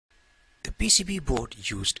PCB board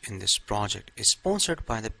used in this project is sponsored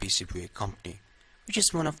by the PCBWay company, which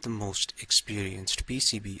is one of the most experienced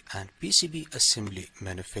PCB and PCB assembly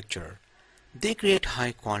manufacturer. They create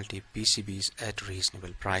high quality PCBs at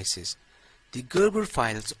reasonable prices. The Gerber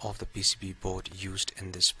files of the PCB board used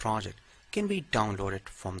in this project can be downloaded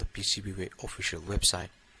from the PCBWay official website.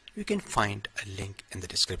 You can find a link in the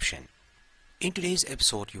description. In today's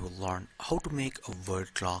episode, you will learn how to make a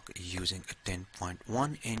word clock using a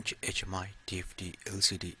 10.1-inch HMI TFT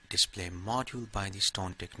LCD display module by the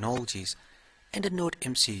Stone Technologies and a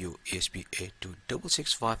Nodemcu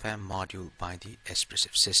ESP8266 Wi-Fi module by the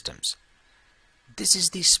ESPRESSIF systems. This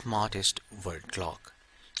is the smartest word clock.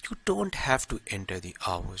 You don't have to enter the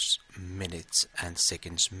hours, minutes and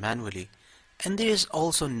seconds manually, and there is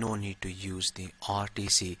also no need to use the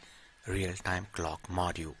RTC real-time clock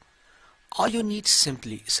module. All you need is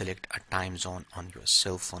simply select a time zone on your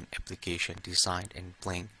cell phone application designed in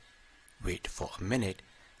Blynk, wait for a minute,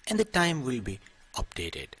 and the time will be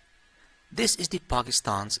updated. This is the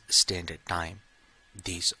Pakistan's standard time.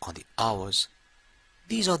 These are the hours,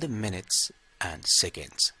 these are the minutes and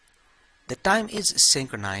seconds. The time is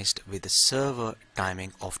synchronized with the server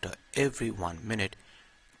timing after every 1 minute,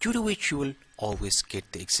 due to which you will always get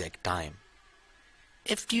the exact time.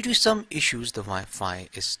 If due to some issues the Wi-Fi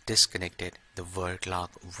is disconnected, the word clock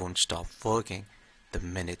won't stop working. The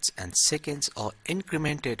minutes and seconds are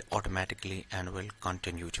incremented automatically and will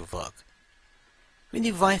continue to work. When the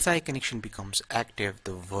Wi-Fi connection becomes active,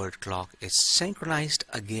 the word clock is synchronized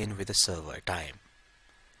again with the server time.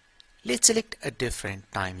 Let's select a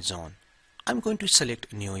different time zone. I'm going to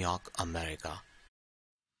select New York, America.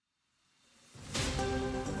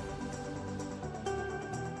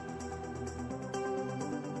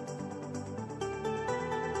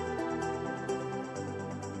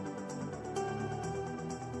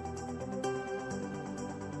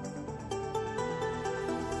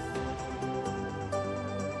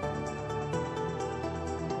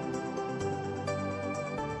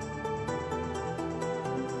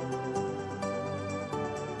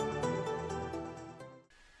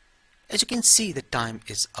 As you can see, the time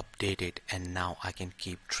is updated and now I can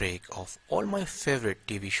keep track of all my favorite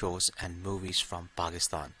TV shows and movies from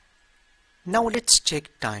Pakistan. Now let's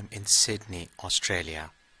check time in Sydney,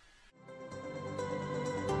 Australia.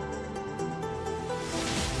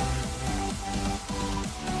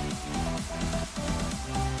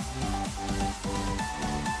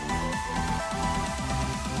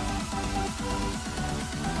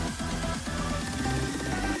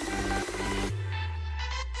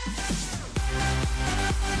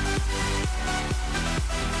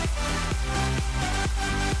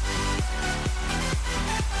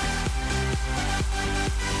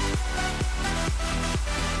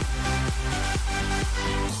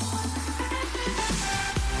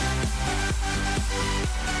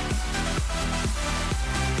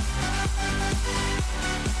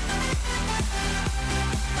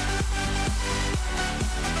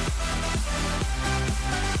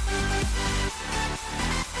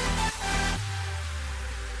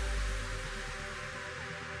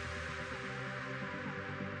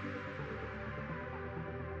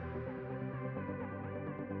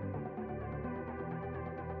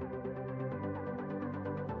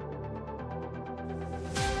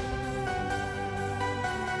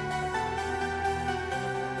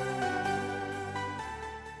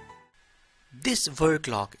 This word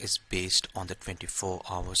clock is based on the 24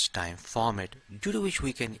 hours time format, due to which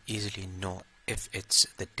we can easily know if it's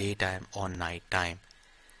the daytime or night time.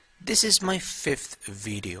 This is my 5th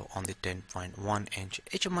video on the 10.1-inch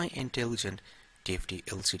HMI Intelligent TFT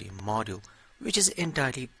LCD module, which is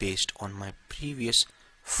entirely based on my previous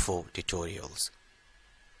 4 tutorials.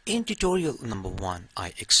 In tutorial number 1,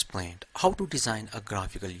 I explained how to design a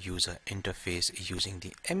graphical user interface using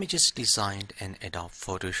the images designed in Adobe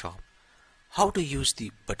Photoshop, how to use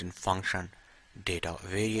the button function, data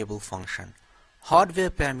variable function, hardware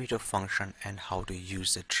parameter function, and how to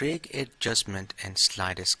use the drag adjustment and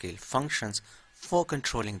slider scale functions for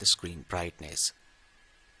controlling the screen brightness.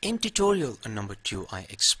 In tutorial number 2, I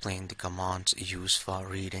explained the commands used for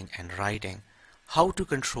reading and writing, how to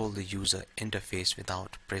control the user interface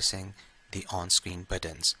without pressing the on-screen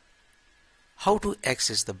buttons, how to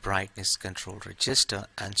access the brightness control register,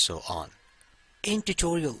 and so on. In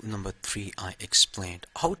tutorial number 3, I explained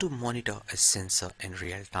how to monitor a sensor in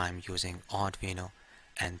real time using Arduino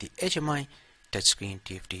and the HMI touchscreen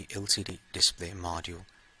TFT LCD display module.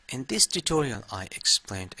 In this tutorial, I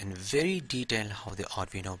explained in very detail how the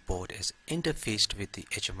Arduino board is interfaced with the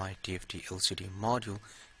HMI TFT LCD module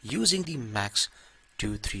using the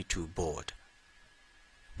MAX232 board.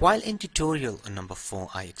 While in tutorial number 4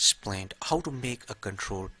 I explained how to make a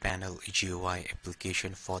control panel GUI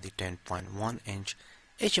application for the 10.1-inch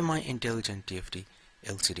HMI Intelligent TFT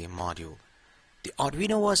LCD module. The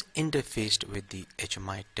Arduino was interfaced with the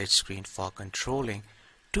HMI touchscreen for controlling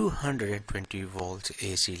 220 volts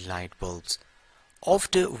AC light bulbs.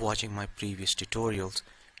 After watching my previous tutorials,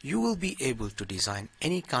 you will be able to design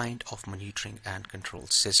any kind of monitoring and control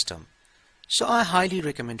system. So I highly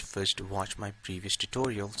recommend first to watch my previous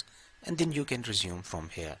tutorials and then you can resume from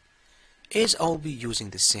here. As I'll be using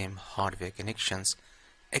the same hardware connections,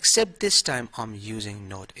 except this time I'm using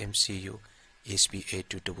Nodemcu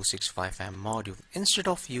ESP8266 Wifi Module instead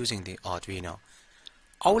of using the Arduino.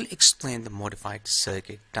 I will explain the modified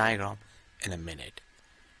circuit diagram in a minute.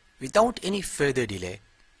 Without any further delay,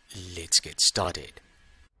 let's get started.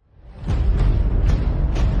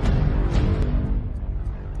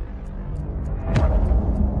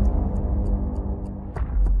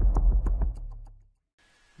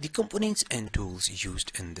 The components and tools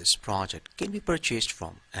used in this project can be purchased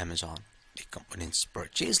from Amazon. The components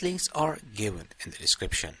purchase links are given in the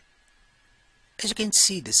description. As you can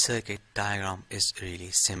see, the circuit diagram is really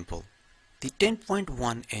simple. The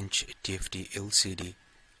 10.1-inch TFT LCD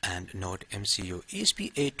and Nodemcu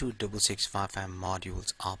ESP8266 Wifi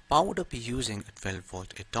modules are powered up using a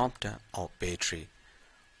 12-volt adapter or battery.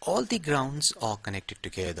 All the grounds are connected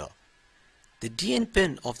together. The DN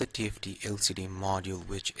pin of the TFT LCD module,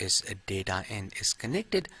 which is a data in, is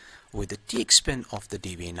connected with the TX pin of the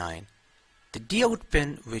DB9. The DOut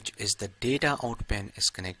pin, which is the data out pin,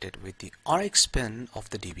 is connected with the RX pin of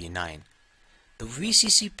the DB9. The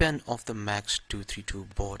VCC pin of the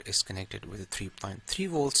MAX232 board is connected with the 3.3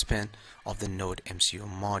 volts pin of the Nodemcu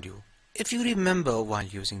module. If you remember, while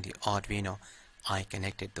using the Arduino, I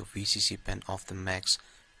connected the VCC pin of the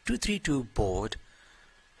MAX232 board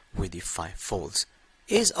with the 5 volts.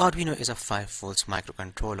 As Arduino is a 5 volts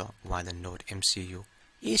microcontroller, while the Nodemcu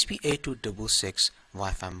ESP8266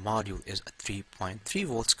 Wi-Fi module is a 3.3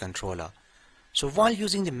 volts controller. So while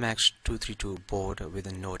using the MAX232 board with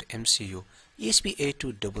the Nodemcu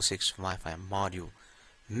ESP8266 Wi-Fi module,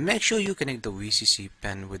 make sure you connect the VCC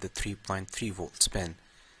pin with the 3.3 volts pin.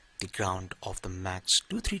 The ground of the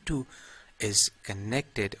MAX232 is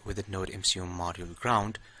connected with the Nodemcu module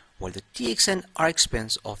ground, while the TX and RX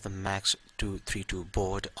pins of the MAX232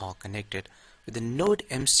 board are connected with the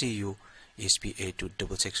Nodemcu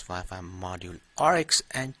ESP8266 Wi-Fi module RX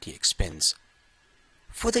and TX pins.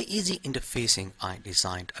 For the easy interfacing, I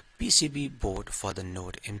designed a PCB board for the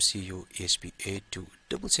Nodemcu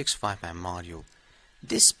ESP8266 Wi-Fi module.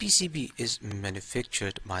 This PCB is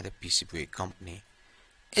manufactured by the PCB company.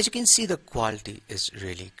 As you can see, the quality is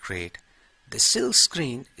really great. The silk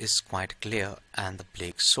screen is quite clear and the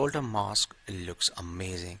Blynk solder mask looks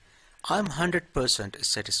amazing. I am 100%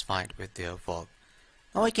 satisfied with their work.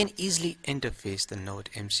 Now I can easily interface the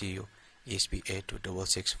Nodemcu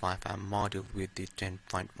ESP8266 Wi-Fi module with the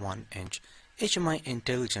 10.1-inch HMI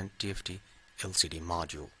Intelligent TFT LCD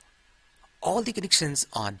module. All the connections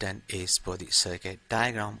are done as per the circuit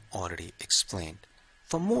diagram already explained.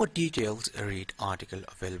 For more details, read article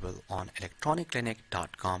available on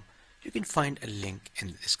electroniclinic.com. You can find a link in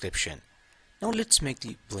the description. Now let's make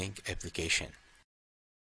the Blynk application.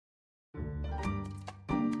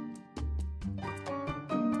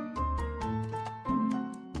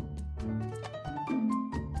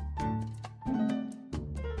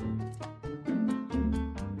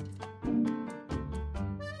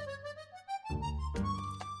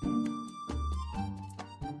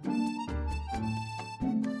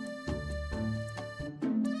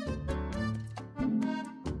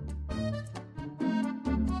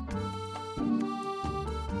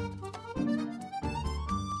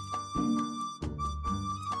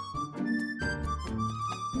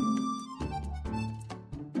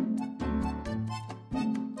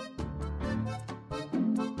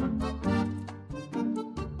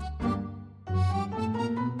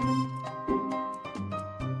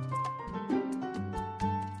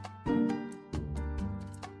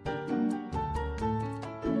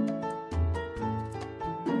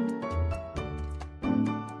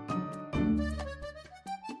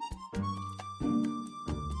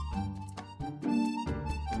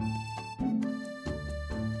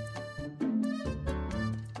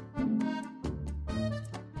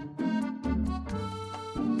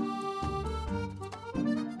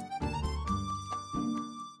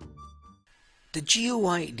 The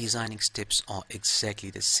GUI designing steps are exactly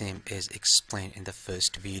the same as explained in the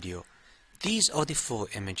first video. These are the 4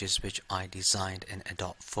 images which I designed in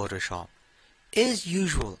Adobe Photoshop. As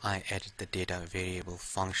usual, I added the data variable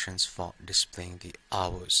functions for displaying the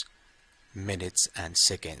hours. minutes and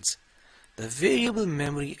seconds. The variable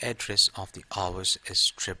memory address of the hours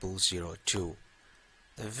is 0002.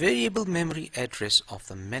 The variable memory address of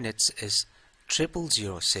the minutes is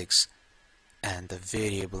 0006, and the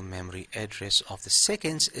variable memory address of the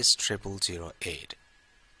seconds is 0008.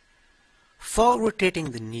 For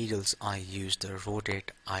rotating the needles, I used the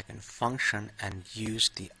rotate icon function and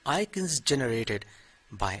used the icons generated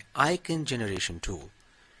by icon generation tool,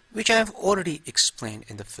 which I have already explained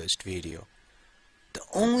in the first video. The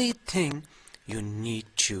only thing you need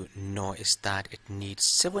to know is that it needs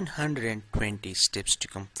 720 steps to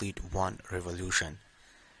complete one revolution,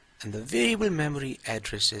 and the variable memory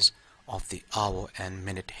addresses of the hour and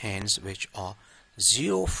minute hands, which are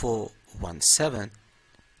 0417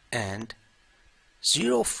 and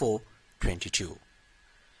 0422.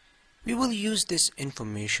 We will use this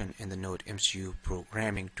information in the Nodemcu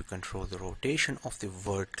programming to control the rotation of the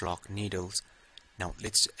word clock needles. Now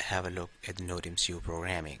let's have a look at the Nodemcu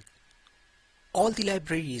programming. All the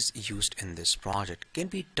libraries used in this project can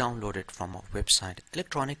be downloaded from our website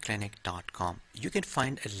electronicclinic.com. You can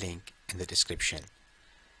find a link in the description.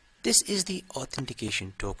 This is the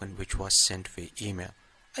authentication token which was sent via email.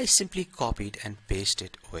 I simply copied and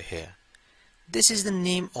pasted over here. This is the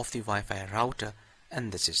name of the Wi-Fi router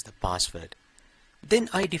and this is the password. Then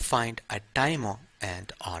I defined a timer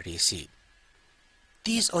and RDC.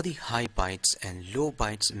 These are the high bytes and low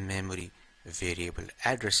bytes memory variable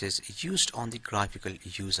addresses used on the graphical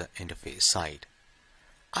user interface side.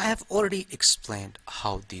 I have already explained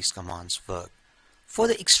how these commands work. For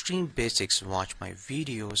the extreme basics, watch my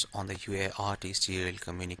videos on the UART serial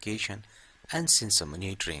communication and sensor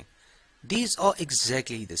monitoring. These are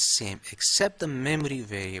exactly the same except the memory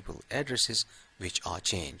variable addresses which are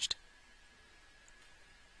changed.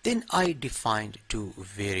 Then I defined two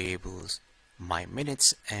variables, my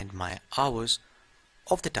minutes and my hours,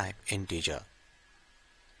 of the type integer.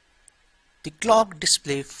 The clock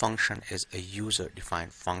display function is a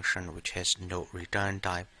user-defined function which has no return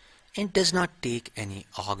type and does not take any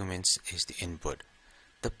arguments as the input.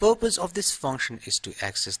 The purpose of this function is to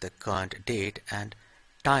access the current date and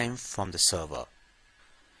time from the server.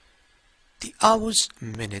 The hours,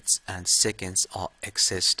 minutes and seconds are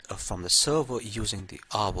accessed from the server using the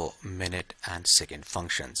hour, minute and second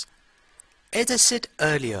functions. As I said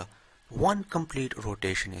earlier, one complete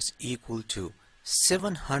rotation is equal to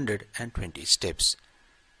 720 steps,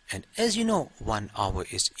 and as you know, 1 hour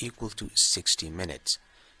is equal to 60 minutes.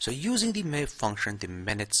 So using the map function, the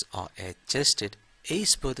minutes are adjusted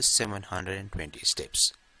as per the 720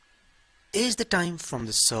 steps. As the time from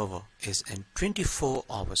the server is in 24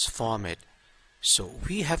 hours format, so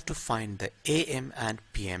we have to find the AM and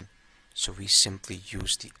PM. So we simply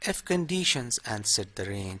use the F conditions and set the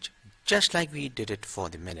range just like we did it for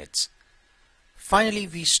the minutes. Finally,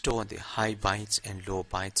 we store the high bytes and low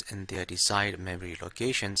bytes in their desired memory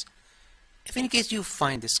locations. If in case you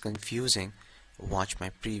find this confusing, watch my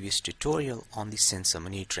previous tutorial on the sensor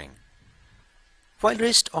monitoring. While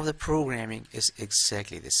rest of the programming is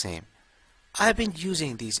exactly the same, I have been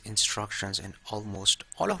using these instructions in almost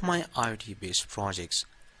all of my IoT based projects.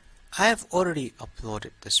 I have already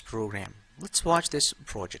uploaded this program. Let's watch this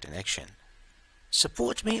project in action.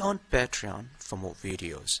 Support me on Patreon for more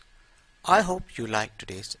videos. I hope you liked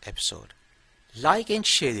today's episode. Like and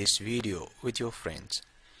share this video with your friends.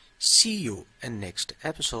 See you in next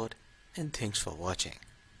episode and thanks for watching.